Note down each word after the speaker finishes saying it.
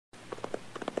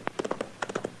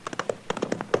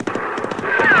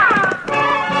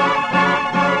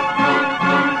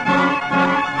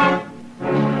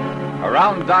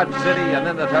Dodge City and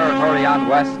in the territory out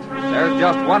west, there's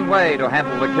just one way to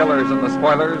handle the killers and the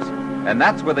spoilers, and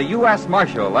that's with a U.S.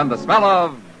 Marshal and the smell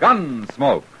of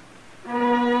Gunsmoke.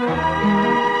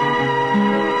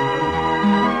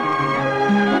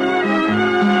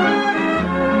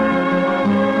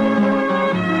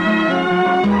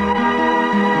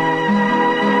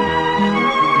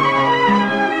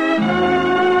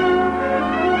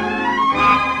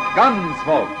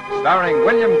 Gunsmoke, starring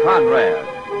William Conrad,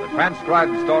 the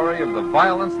transcribed story of the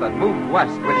violence that moved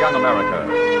west with young America.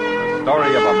 The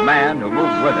story of a man who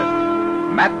moved with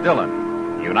it. Matt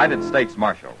Dillon, United States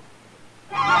Marshal.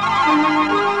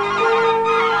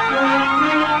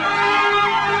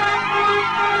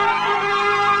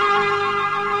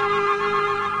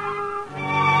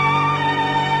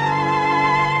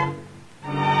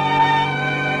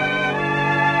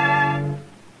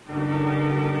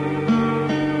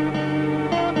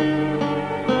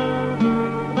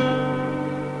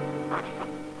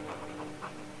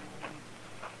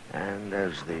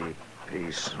 The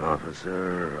peace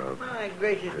officer of... My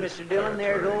gracious, Mr. Dillon,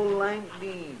 there's old Lank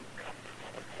Dean.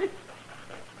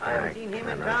 I haven't seen him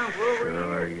in town for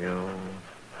over a year.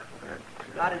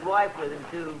 Got his wife with him,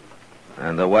 too.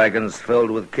 And the wagon's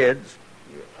filled with kids?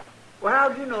 Yeah. Well,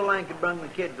 how'd you know Lank had brung the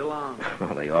kids along?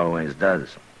 Well, he always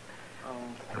does. Oh.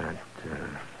 That,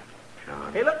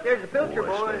 John... Hey, look, there's the Pilcher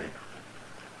boys.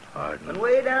 Pardon? And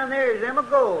way down there is Emma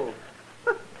Gold.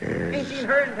 Is ain't seen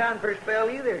her in town for a spell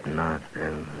either. Not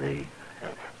in the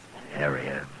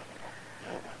area.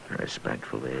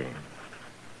 Respectfully,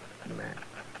 Matt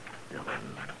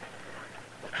Dillon,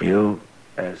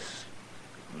 U.S.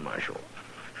 Marshal.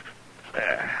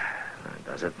 That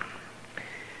does it.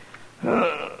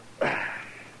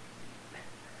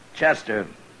 Chester.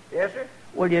 Yes, sir?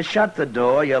 Will you shut the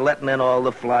door? You're letting in all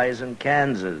the flies in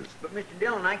Kansas. But, Mr.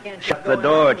 Dillon, I can't... Shut the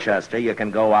door, Chester. You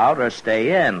can go out or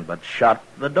stay in, but shut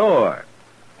the door.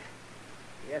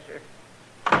 Yes, sir.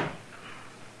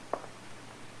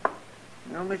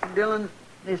 You know, Mr. Dillon,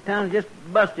 this town's just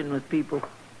busting with people.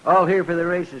 All here for the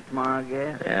races tomorrow, I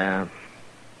guess. Yeah.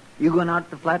 You going out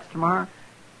to the flats tomorrow?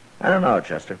 I don't know,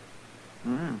 Chester.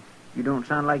 You don't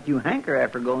sound like you hanker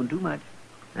after going too much.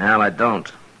 Well, I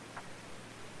don't.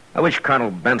 I wish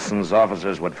Colonel Benson's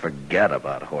officers would forget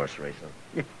about horse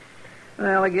racing.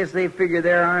 Well, I guess they figure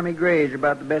their Army Greys are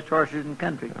about the best horses in the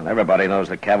country. Well, everybody knows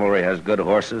the cavalry has good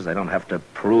horses. They don't have to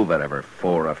prove it every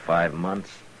 4 or 5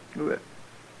 months. Well,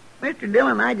 Mr.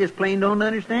 Dillon, I just plain don't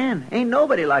understand. Ain't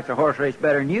nobody likes a horse race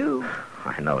better than you.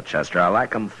 I know, Chester. I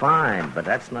like 'em fine, but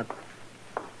that's not...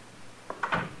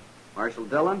 Marshal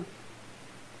Dillon?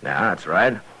 Yeah, that's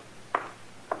right.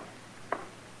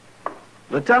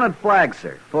 Lieutenant Flagg,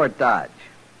 sir, Fort Dodge.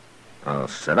 Oh,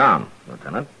 sit down,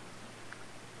 Lieutenant.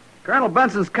 Colonel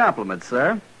Benson's compliments,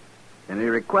 sir. And he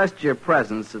requests your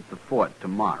presence at the fort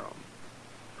tomorrow.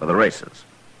 For the races.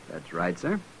 That's right,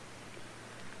 sir.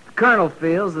 The colonel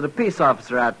feels that a peace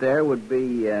officer out there would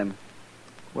be,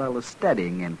 well, a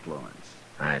steadying influence.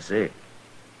 I see.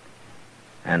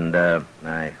 And,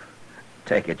 I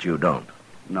take it you don't.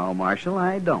 No, Marshal,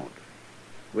 I don't.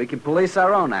 We can police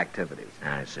our own activities.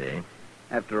 I see.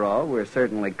 After all, we're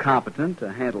certainly competent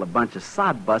to handle a bunch of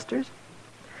sodbusters.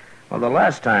 Well, the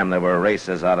last time there were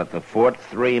races out at the fort,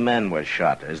 3 men were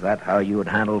shot. Is that how you would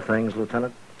handle things,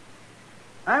 Lieutenant?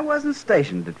 I wasn't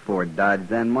stationed at Fort Dodge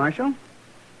then, Marshal.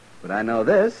 But I know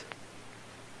this.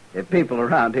 If people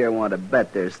around here want to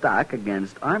bet their stock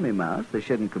against Army mounts, they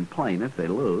shouldn't complain if they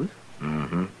lose.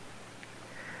 Mm-hmm.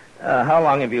 How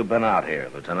long have you been out here,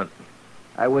 Lieutenant?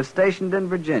 I was stationed in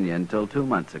Virginia until 2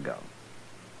 months ago.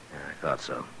 Yeah, I thought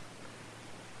so.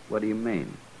 What do you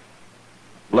mean?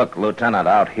 Look, Lieutenant,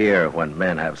 out here, when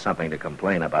men have something to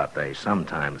complain about, they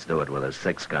sometimes do it with a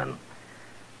 6-gun.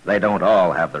 They don't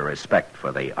all have the respect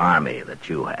for the Army that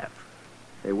you have.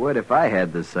 They would if I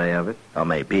had the say of it. Well,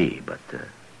 maybe, but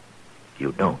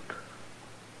you don't.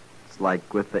 It's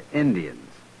like with the Indians.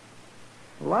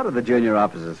 A lot of the junior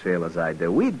officers feel as I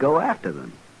do. We'd go after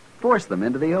them, force them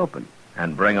into the open.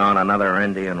 And bring on another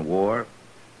Indian war?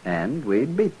 And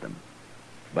we'd beat them.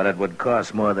 But it would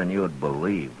cost more than you'd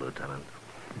believe, Lieutenant.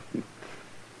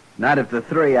 Not if the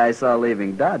 3 I saw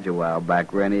leaving Dodge a while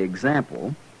back were any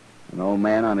example. An old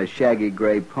man on a shaggy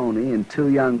gray pony and 2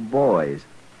 young boys.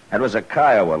 That was a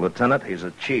Kiowa, Lieutenant. He's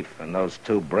a chief, and those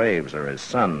 2 braves are his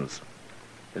sons.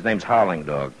 His name's Howling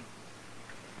Dog.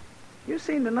 You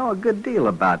seem to know a good deal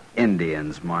about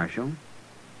Indians, Marshal.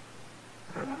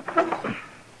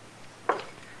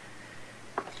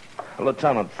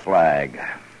 Lieutenant Flagg,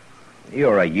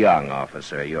 you're a young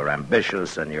officer. You're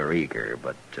ambitious and you're eager,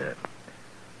 but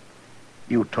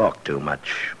you talk too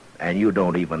much And you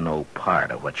don't even know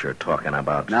part of what you're talking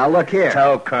about. Now, look here.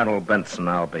 Tell Colonel Benson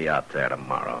I'll be out there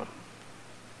tomorrow.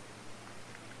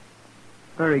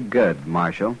 Very good,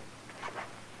 Marshal.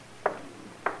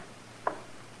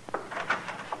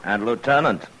 And,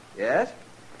 Lieutenant, Yes?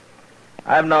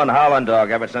 I've known Howland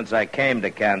Dog ever since I came to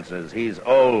Kansas. He's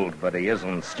old, but he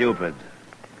isn't stupid.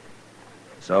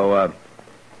 So,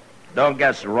 don't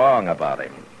guess wrong about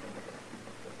him.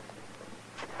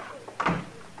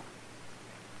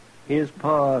 His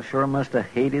pa sure must have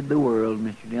hated the world,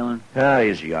 Mr. Dillon.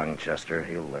 He's young, Chester.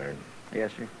 He'll learn.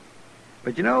 Yes, sir.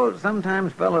 But you know,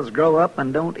 sometimes fellas grow up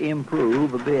and don't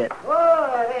improve a bit.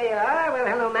 Oh, there you are. Well,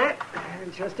 hello, Matt.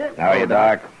 Chester. How are you,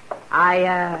 Doc?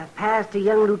 I passed a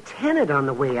young lieutenant on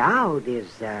the way out. Is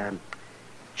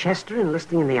Chester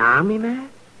enlisting in the Army, Matt?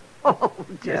 Oh,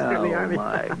 Chester in the Army.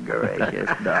 My gracious,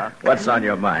 Doc. What's on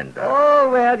your mind, Doc? Oh,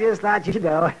 well, just thought you'd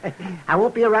know. I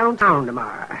won't be around town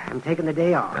tomorrow. I'm taking the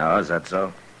day off. Oh, is that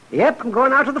so? Yep, I'm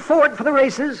going out to the fort for the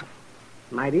races.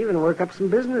 Might even work up some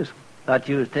business. Thought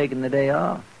you was taking the day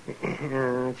off.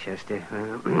 Chester.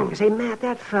 Say, Matt,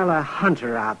 that fella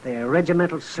Hunter out there,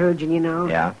 regimental surgeon, you know.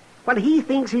 Yeah? Well, he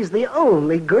thinks he's the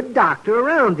only good doctor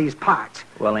around these parts.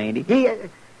 Well, ain't he? He...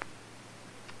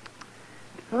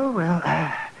 Oh, well...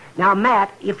 Now,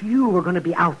 Matt, if you were going to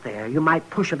be out there, you might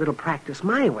push a little practice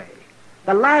my way.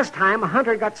 The last time,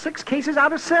 Hunter got 6 cases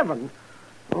out of 7.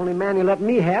 The only man he let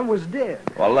me have was dead.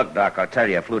 Well, look, Doc, I'll tell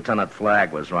you, if Lieutenant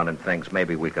Flagg was running things,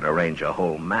 maybe we could arrange a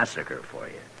whole massacre for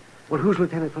you. Well, who's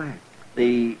Lieutenant Flagg?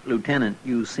 The lieutenant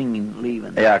you seen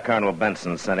leaving. Yeah, Colonel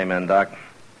Benson sent him in, Doc.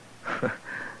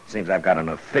 Seems I've got an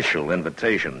official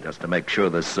invitation just to make sure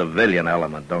the civilian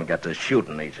element don't get to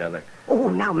shooting each other. Oh,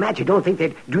 now, Matt, you don't think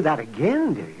they'd do that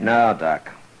again, do you? No, Doc.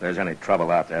 If there's any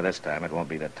trouble out there this time, it won't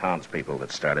be the townspeople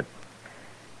that started.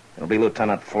 It'll be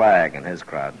Lieutenant Flagg and his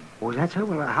crowd. Oh, that's so?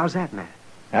 Well, how's that, Matt?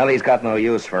 Well, he's got no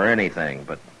use for anything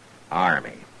but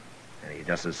army. And he'd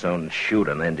just as soon shoot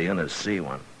an Indian as see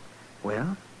one.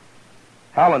 Well?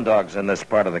 Howland Dog's in this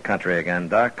part of the country again,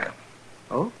 Doc.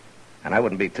 Oh? And I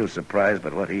wouldn't be too surprised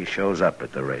but what he shows up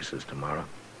at the races tomorrow.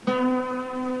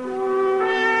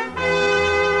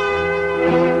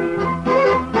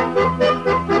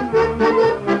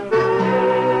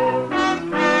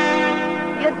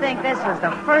 You'd think this was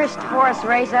the first horse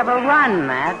race ever run,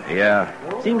 Matt. Yeah.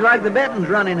 Seems like the betting's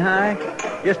running high.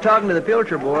 Just talking to the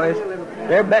Pilcher boys.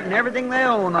 They're betting everything they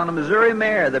own on a Missouri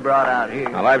mare they brought out here.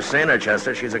 Well, I've seen her,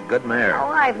 Chester. She's a good mare. Oh,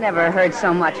 I've never heard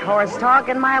so much horse talk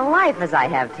in my life as I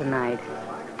have tonight.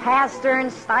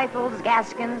 Pasterns, stifles,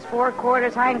 gaskins,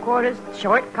 forequarters, hindquarters,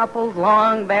 short couples,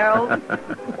 long barrels.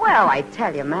 Well, I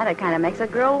tell you, Matt, it kind of makes a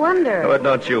girl wonder. But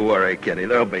don't you worry, Kitty.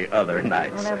 There'll be other Well,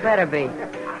 nights. there better be.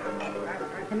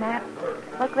 Hey, Matt,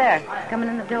 look there, coming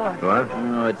in the door. What?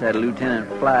 Oh, it's that Lieutenant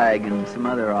Flagg and some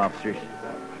other officers.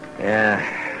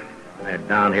 Yeah. They're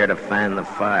down here to fan the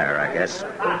fire, I guess.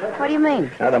 What do you mean?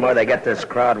 Now, the more they get this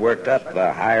crowd worked up,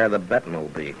 the higher the betting will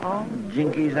be. Oh,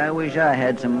 Jinkies, I wish I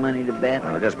had some money to bet.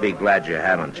 Well, just be glad you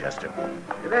haven't, Chester.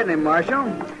 Good evening, Marshal.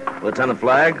 Lieutenant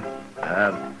Flagg,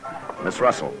 Miss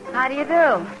Russell. how do you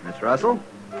do? Miss Russell.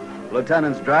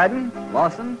 Lieutenants Dryden,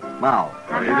 Lawson, Mao.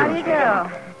 How do you do?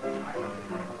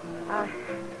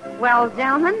 Well,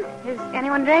 gentlemen, is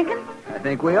anyone drinking? I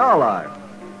think we all are.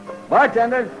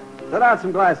 Bartender, set out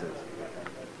some glasses.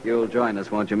 You'll join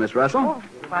us, won't you, Miss Russell? Oh,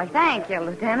 why, thank you,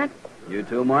 Lieutenant. You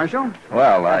too, Marshal?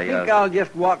 Well, I think I'll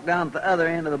just walk down to the other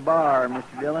end of the bar,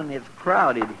 Mr. Dillon. It's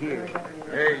crowded here.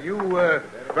 Hey, you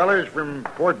fellas from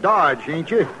Fort Dodge,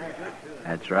 ain't you?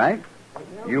 That's right.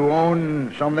 You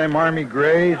own some of them Army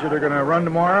Grays that are going to run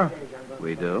tomorrow?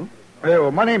 We do. Hey,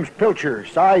 well, my name's Pilcher,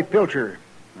 Cy Pilcher.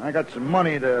 I got some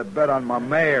money to bet on my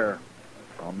mare.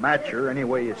 I'll match her any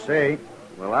way you say.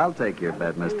 Well, I'll take your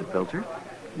bet, Mr. Pilcher.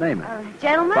 Name it.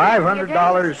 Gentlemen?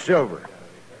 $500 silver.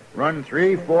 Run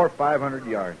 3, 4, 500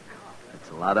 yards. That's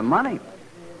a lot of money.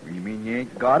 You mean you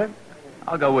ain't got it?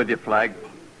 I'll go with you, Flagg.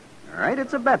 All right,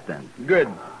 it's a bet then. Good.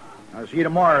 I'll see you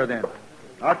tomorrow then.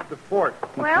 Out to the fort.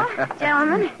 Well,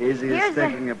 gentlemen, Easy as here's the...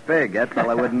 sticking a pig. That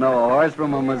fella wouldn't know a horse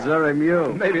from a Missouri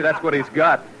mule. Maybe that's what he's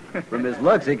got. From his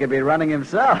looks, he could be running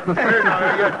himself. Here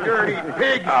now, you dirty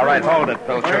pig. All right, hold it,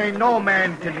 There Pilcher. ain't no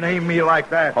man can name me like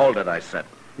that. Hold it, I said.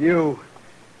 You,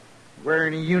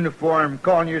 wearing a uniform,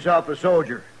 calling yourself a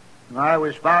soldier. I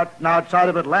was fighting outside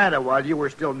of Atlanta while you were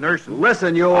still nursing.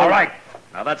 Listen, you... All right.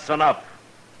 Now, that's enough.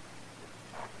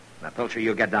 Now, Pilcher,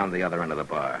 you get down to the other end of the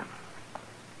bar.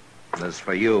 And as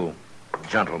for you,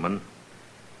 gentlemen,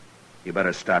 you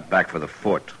better start back for the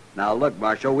fort. Now, look,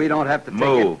 Marshal, we don't have to take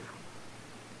Move.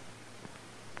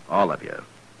 All of you.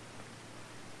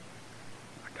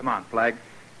 Come on, Flagg.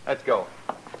 Let's go.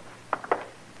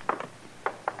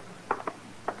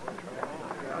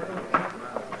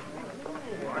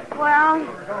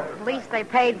 At least they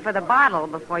paid for the bottle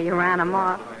before you ran them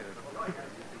off.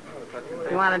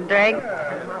 You want a drink?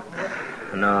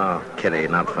 No, Kitty,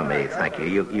 not for me. Thank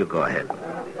you. You go ahead.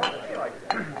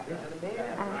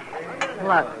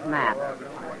 Look, Matt,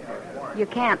 you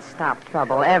can't stop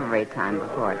trouble every time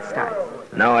before it starts.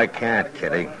 No, I can't,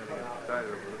 Kitty.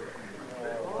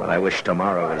 But I wish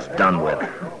tomorrow was done with.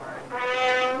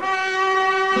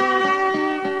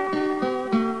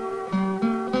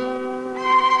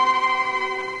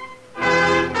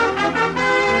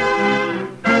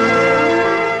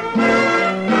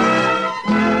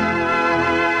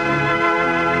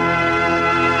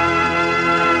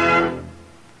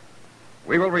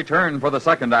 We will return for the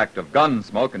second act of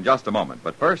Gunsmoke in just a moment.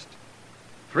 But first,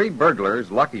 3 burglars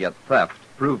lucky at theft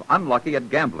prove unlucky at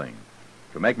gambling.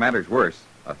 To make matters worse,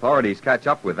 authorities catch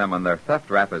up with them on their theft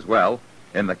rap as well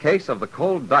in the case of the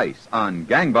cold dice on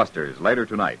Gangbusters later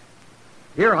tonight.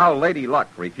 Hear how Lady Luck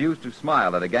refused to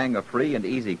smile at a gang of free and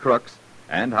easy crooks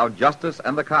and how justice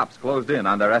and the cops closed in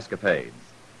on their escapades.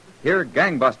 Hear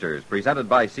Gangbusters presented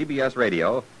by CBS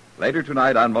Radio later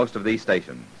tonight on most of these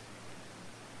stations.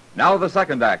 Now the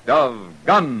second act of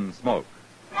Gunsmoke.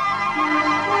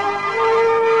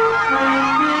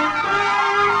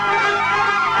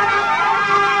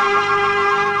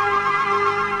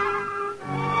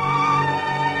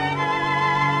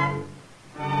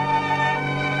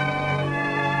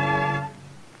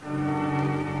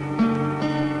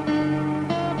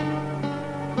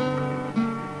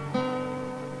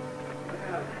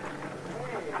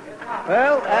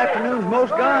 Well, afternoon's most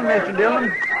gone, Mr.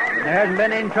 Dillon. There hasn't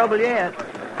been any trouble yet.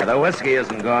 The whiskey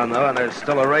isn't gone, though, and there's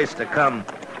still a race to come.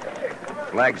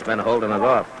 Flag's been holding it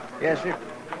off. Yes, sir.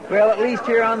 Well, at least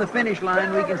here on the finish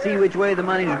line, we can see which way the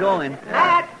money's going.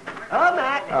 Matt! Oh,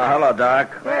 Matt! Oh, hello,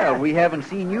 Doc. Well, we haven't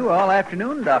seen you all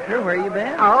afternoon, Doctor. Where you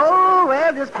been? Oh,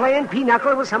 well, just playing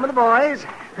pinochle with some of the boys.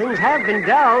 Things have been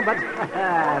dull, but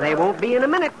they won't be in a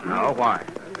minute. Oh, why?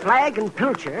 Flag and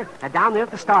Pilcher are down there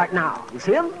at the start now. You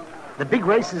see them? The big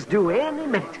race is due any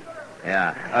minute.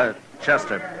 Yeah.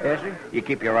 Chester. Yes, sir? You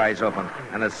keep your eyes open.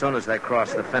 And as soon as they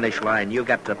cross the finish line, you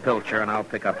get to Pilcher, and I'll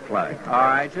pick up Flag. All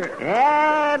right, sir.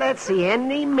 Yeah, let's see.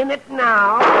 Any minute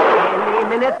now. Any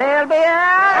minute they'll be...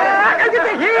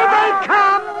 Here they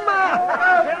come!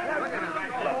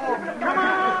 Come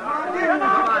on!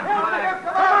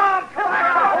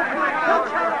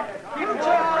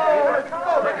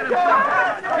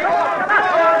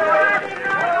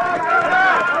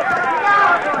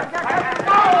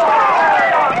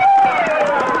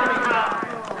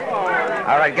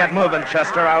 All right, get moving,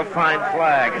 Chester. I'll find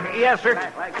Flag. Yes, sir.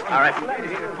 All right.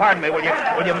 Pardon me, will you...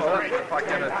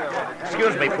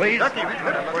 Excuse me, please.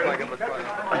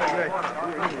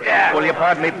 Yeah, will you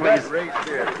pardon me, please?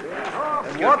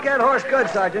 Walk that horse good,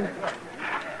 Sergeant.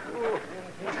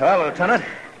 Well, Lieutenant,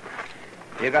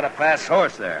 you got a fast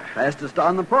horse there. Fastest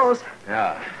on the post.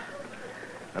 Yeah.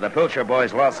 Now, the Pilcher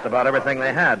boys lost about everything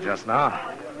they had just now.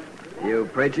 You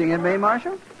preaching at me,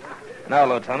 Marshal? No,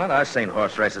 Lieutenant, I've seen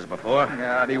horse races before.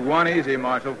 Yeah, he won easy,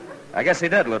 Marshal. I guess he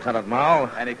did, Lieutenant Mall.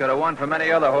 And he could have won from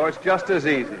any other horse just as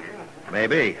easy.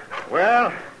 Maybe.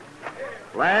 Well,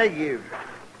 Flag, you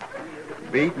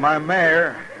beat my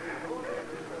mare.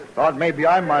 Thought maybe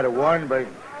I might have won, but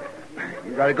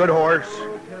you got a good horse.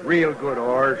 Real good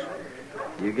horse.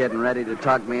 You getting ready to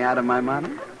talk me out of my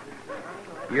money?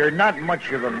 You're not much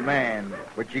of a man,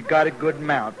 but you got a good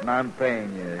mount, and I'm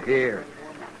paying you. Here.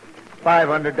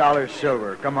 $500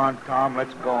 silver. Come on, Tom,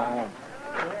 let's go home.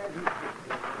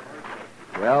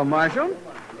 Well, Marshal,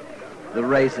 the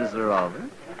races are over.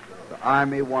 The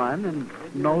Army won and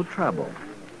no trouble.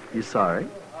 You sorry?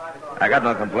 I got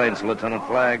no complaints, Lieutenant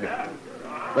Flag.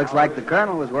 Looks like the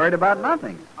Colonel was worried about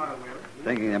nothing.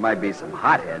 Thinking there might be some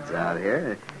hotheads out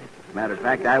here. Matter of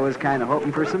fact, I was kind of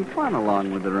hoping for some fun along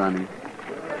with the running.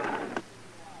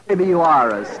 Maybe you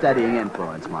are a steadying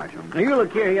influence, Marshal. Now, you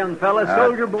look here, young fella.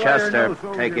 Soldier boy or Chester, no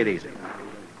soldier? take it easy.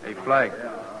 Hey, Flag.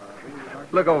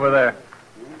 Look over there.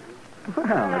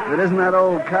 Well, if it isn't that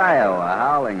old Kyle, a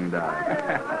howling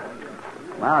dog.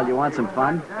 Well, you want some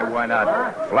fun? Why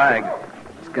not? Flag,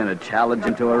 He's going to challenge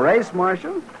him to a race,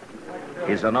 Marshal.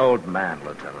 he's an old man,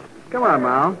 Lieutenant. Come on,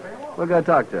 Mal. We'll go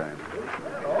talk to him.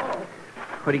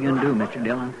 What are you going to do, Mr.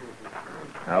 Dillon?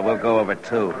 Now, we'll go over,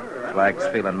 too. Flag's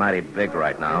feeling mighty big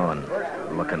right now and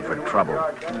looking for trouble.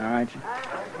 All right, sir.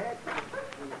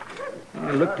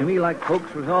 It looked to me like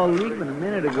folks was all leaving a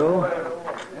minute ago.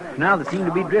 Now they seem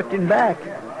to be drifting back.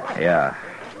 Yeah.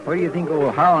 What do you think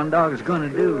old Howling Dog is going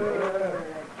to do?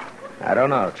 I don't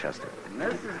know, Chester.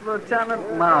 This is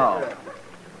Lieutenant Mao.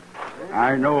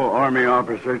 I know, Army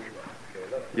officers.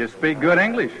 You speak good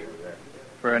English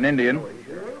for an Indian.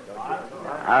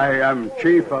 I am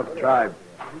chief of tribe.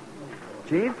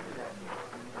 Chief?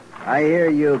 I hear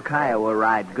you Kiowa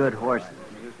ride good horses.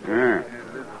 Yeah.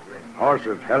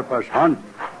 Horses help us hunt.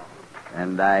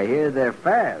 And I hear they're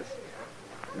fast.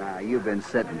 Now, you've been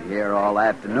sitting here all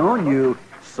afternoon. You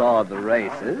saw the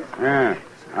races. Yeah,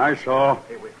 I saw.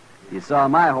 You saw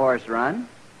my horse run.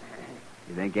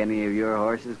 You think any of your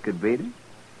horses could beat him?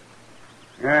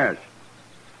 Yes.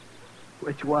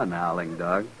 Which one, Howling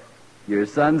Dog? Your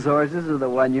son's horses or the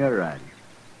one you're riding?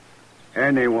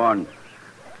 Anyone.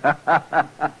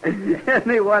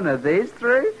 Any one of these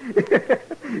three?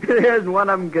 Here's one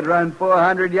of them could run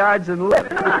 400 yards and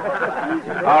live.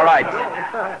 All right.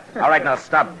 All right, now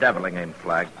stop deviling him,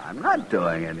 Flag. I'm not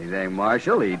doing anything,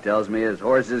 Marshal. He tells me his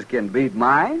horses can beat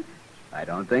mine. I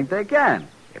don't think they can.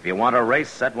 If you want a race,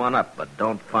 set one up, but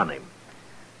don't fun him.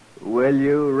 Will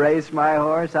you race my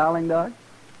horse, Howling Dog?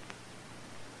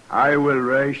 I will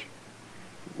race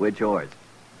Which horse?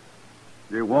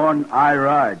 the one I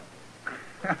ride.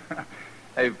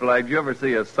 Hey, Flag, you ever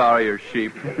see a sorrier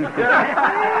sheep?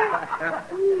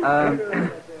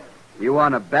 You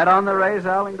want to bet on the race,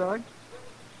 Howling Dog?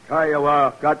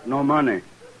 Kiowa got no money.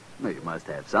 Well, you must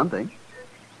have something.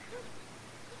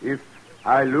 If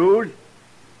I lose,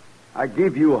 I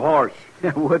give you a horse. I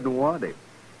wouldn't want him.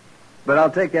 But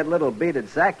I'll take that little beaded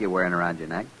sack you're wearing around your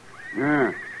neck.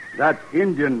 Yeah, that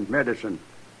Indian medicine.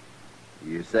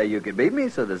 You say you could beat me,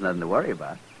 so there's nothing to worry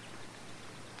about.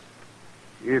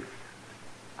 If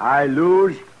I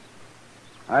lose,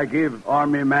 I give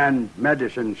army man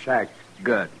medicine sack.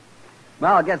 Good.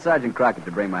 Well, I'll get Sergeant Crockett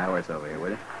to bring my horse over here, will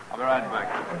you? I'll be right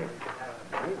back.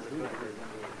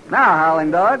 Now, Howling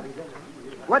Dog,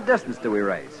 what distance do we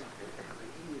race?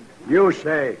 You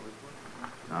say.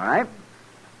 All right.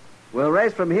 We'll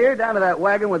race from here down to that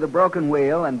wagon with the broken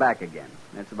wheel and back again.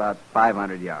 That's about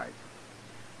 500 yards.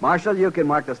 Marshal, you can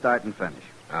mark the start and finish.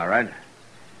 All right.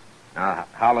 Now,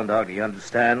 Howland Dog, do you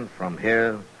understand? From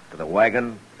here to the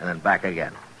wagon and then back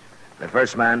again. The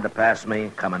first man to pass me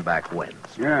coming back wins.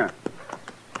 Yeah.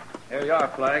 Here you are,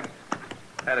 Flag.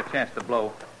 Had a chance to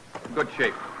blow. In good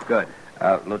shape. Good.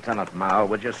 Lieutenant Mao,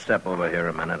 would you step over here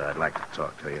a minute? I'd like to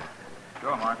talk to you.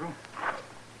 Sure, Marshal.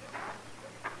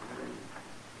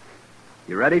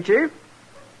 You ready, Chief?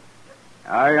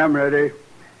 I am ready.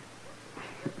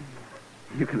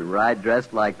 You can ride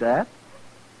dressed like that?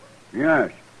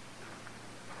 Yes.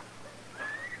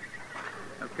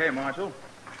 Okay, Marshal.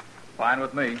 Fine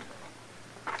with me.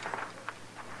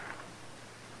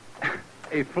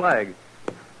 Hey, Flag.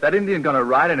 That Indian gonna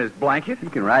ride in his blanket? You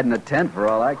can ride in a tent for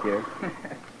all I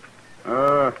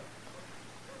care.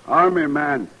 Army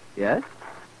man, Yes?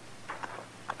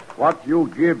 what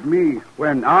you give me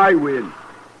when I win?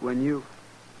 When you...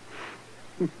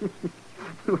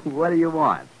 What do you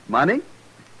want? Money?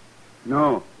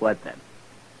 No. What then?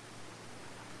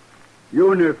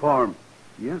 Uniform.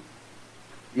 Yeah.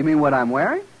 You mean what I'm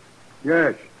wearing?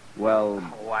 Yes. Well,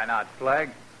 Why not, Flag?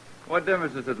 What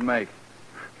difference does it make?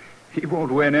 He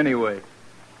won't win anyway.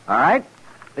 all right.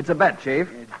 It's a bet, Chief.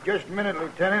 Just a minute,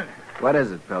 Lieutenant. What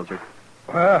is it, Pilcher?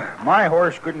 Well, my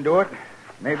horse couldn't do it.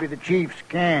 Maybe the Chief's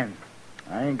can.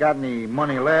 I ain't got any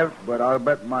money left, but I'll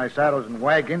bet my saddles and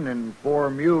wagon and 4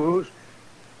 mules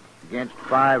against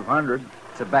 500.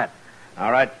 It's a bet.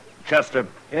 All right, Chester,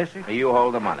 Yes, sir. you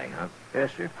hold the money, huh?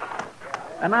 Yes, sir.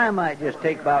 And I might just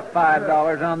take about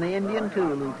 $5 on the Indian,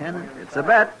 too, Lieutenant. It's a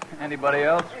bet. Anybody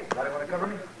else?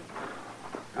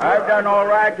 I've done all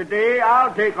right today.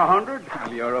 I'll take 100.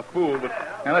 Well, you're a fool, but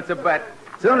now that's a bet.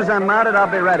 As soon as I'm mounted, I'll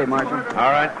be ready, Marshal.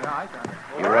 All right.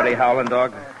 You ready, Howland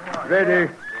Dog? Ready.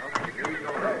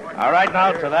 All right,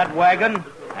 now to that wagon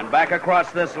and back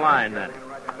across this line, then.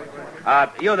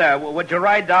 You there, would you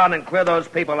ride down and clear those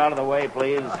people out of the way,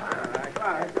 please?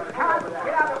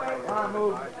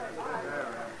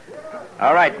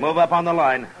 All right, move up on the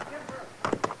line.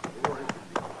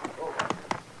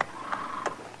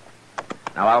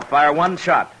 Now I'll fire one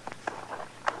shot.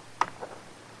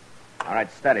 All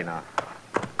right, steady now.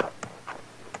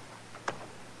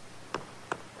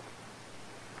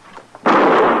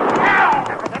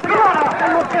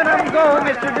 Look at him go,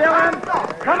 Mr. Dillon.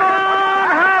 Come on,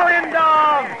 Howling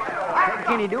Dog.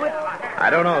 Can he do it? I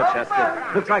don't know,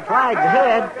 Chester. Looks like Flag's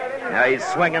ahead. Now he's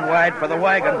swinging wide for the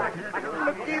wagon.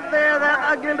 Looky there, that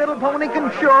ugly little pony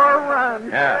can sure run.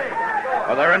 Yeah.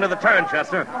 Well, they're into the turn,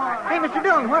 Chester. Hey, Mr.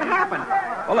 Dillon, what happened?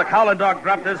 Well, look, Howland Dog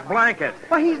dropped his blanket.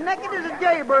 Why, he's naked as a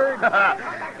jaybird.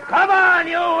 Come on,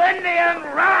 you Indian,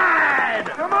 ride!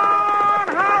 Come on,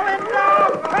 Howling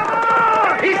Dog, come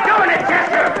on! He's doing it,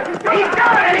 Chester! He's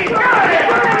doing it! He's doing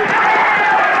it!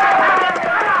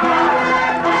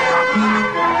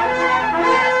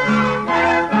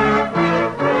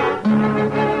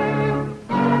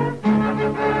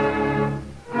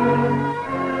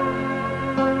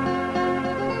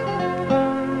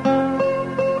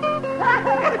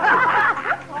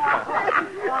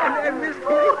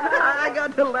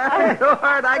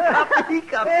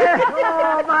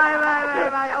 Oh,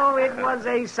 my. Oh, it was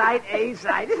a sight.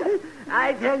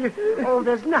 I tell you,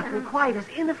 there's nothing quite as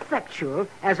ineffectual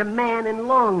as a man in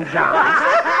long johns.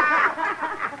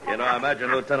 You know, I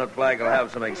imagine Lieutenant Flagg will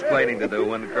have some explaining to do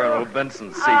when Colonel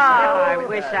Benson sees him. I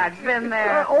wish I'd been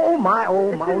there. Oh, my.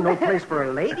 No place for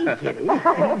a lady, Kitty. You know,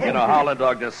 Howland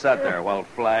Dog just sat there while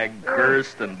Flagg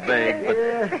cursed and begged, but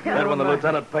then when the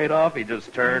lieutenant paid off, he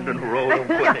just turned and rode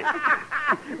away.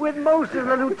 With most of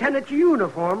the lieutenant's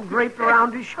uniform draped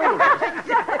around his shoulders.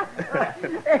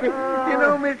 You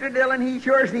know, Mr. Dillon, he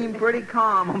sure seemed pretty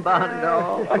calm about it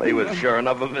all. Well, he was sure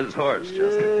enough of his horse,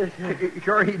 Chester.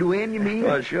 Sure he'd win, you mean?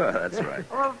 Well, sure, that's right.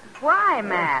 Well, why,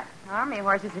 Matt? Army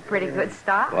horses are pretty good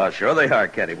stock. Well, sure they are,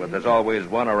 Kitty, but there's always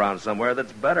one around somewhere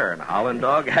that's better, and Howland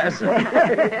Dog has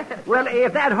it. Well,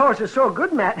 if that horse is so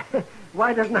good, Matt,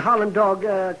 why doesn't Howland Dog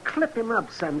clip him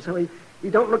up some so he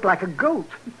don't look like a goat?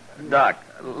 Doc,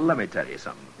 let me tell you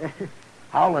something.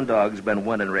 Howland Dog's been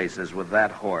winning races with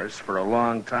that horse for a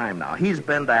long time now. He's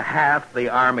been to half the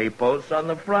army posts on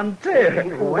the frontier.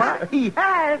 What? He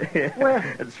has? Well,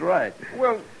 that's right.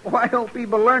 Well, why don't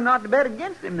people learn not to bet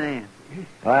against him then?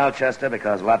 Well, Chester,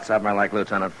 because lots of them are like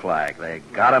Lieutenant Flagg. They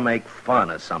gotta make fun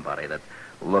of somebody that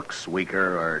looks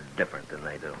weaker or different than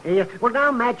they do. Well,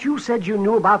 now, Matt, you said you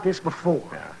knew about this before.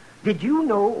 Yeah. Did you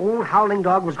know old Howling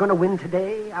Dog was going to win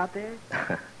today out there?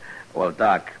 Well,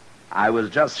 Doc, I was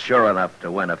just sure enough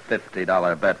to win a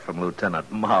 $50 bet from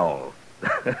Lieutenant Mowell.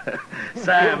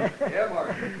 Sam, Yeah,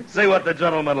 Mark. see what the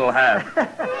gentleman will have.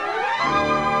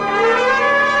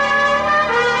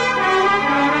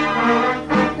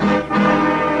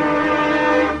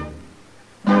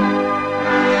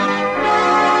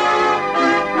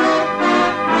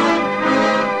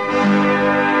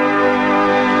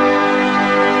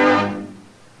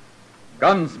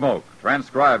 Gunsmoke,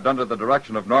 transcribed under the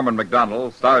direction of Norman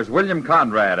MacDonald, stars William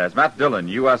Conrad as Matt Dillon,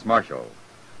 U.S. Marshal.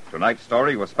 Tonight's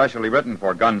story was specially written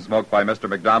for Gunsmoke by Mr.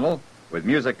 MacDonald, with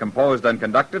music composed and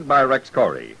conducted by Rex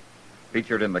Corey.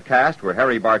 Featured in the cast were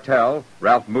Harry Bartell,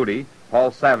 Ralph Moody,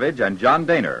 Paul Savage, and John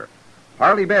Daner.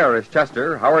 Harley Bear is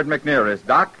Chester, Howard McNear is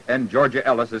Doc, and Georgia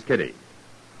Ellis is Kitty.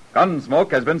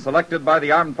 Gunsmoke has been selected by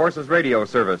the Armed Forces Radio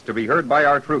Service to be heard by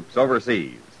our troops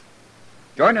overseas.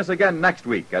 Join us again next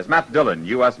week as Matt Dillon,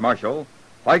 U.S. Marshal,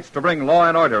 fights to bring law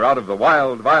and order out of the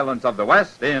wild violence of the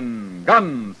West in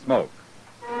Gunsmoke.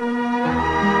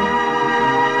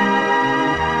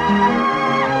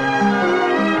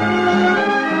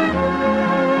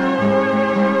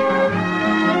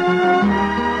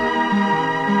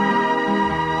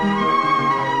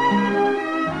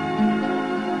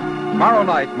 Tomorrow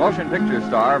night, motion picture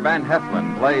star Van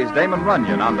Heflin plays Damon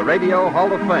Runyon on the Radio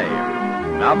Hall of Fame.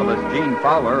 Novelist Gene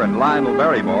Fowler and Lionel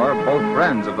Barrymore, both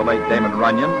friends of the late Damon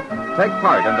Runyon, take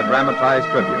part in the dramatized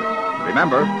tribute.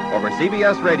 Remember, over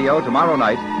CBS Radio tomorrow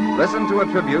night, listen to a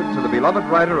tribute to the beloved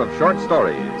writer of short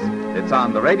stories. It's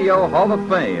on the Radio Hall of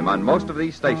Fame on most of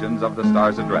these stations of the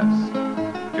Star's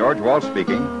Address. George Walsh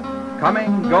speaking.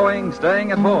 Coming, going,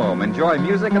 staying at home. Enjoy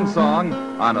music and song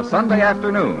on a Sunday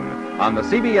afternoon on the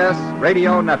CBS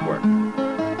Radio Network.